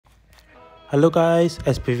Hello guys,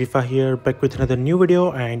 SP Fifa here, back with another new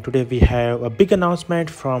video, and today we have a big announcement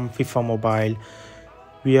from FIFA Mobile.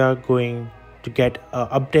 We are going to get an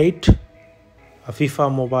update. A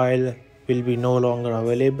FIFA Mobile will be no longer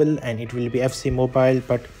available and it will be FC Mobile,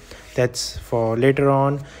 but that's for later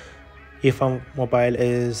on. FIFA Mobile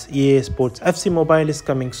is EA Sports. FC Mobile is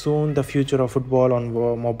coming soon. The future of football on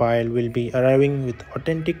mobile will be arriving with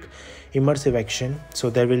authentic immersive action. So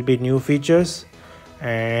there will be new features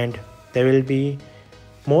and there will be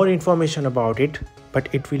more information about it,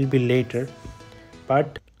 but it will be later.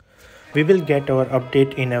 But we will get our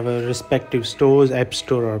update in our respective stores, App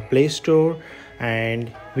Store or Play Store,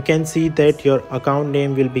 and we can see that your account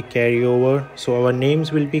name will be carried over. So our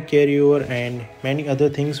names will be carried over and many other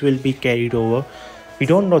things will be carried over. We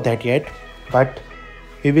don't know that yet, but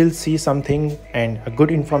we will see something and a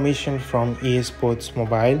good information from EA Sports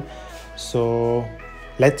Mobile. So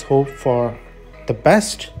let's hope for the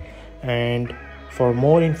best. And for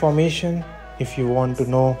more information, if you want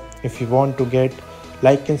to get,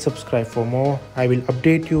 like and subscribe for more. I will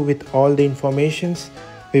update you with all the informations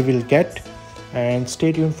we will get, and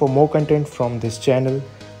stay tuned for more content from this channel.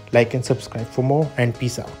 Like and subscribe for more, and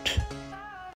peace out.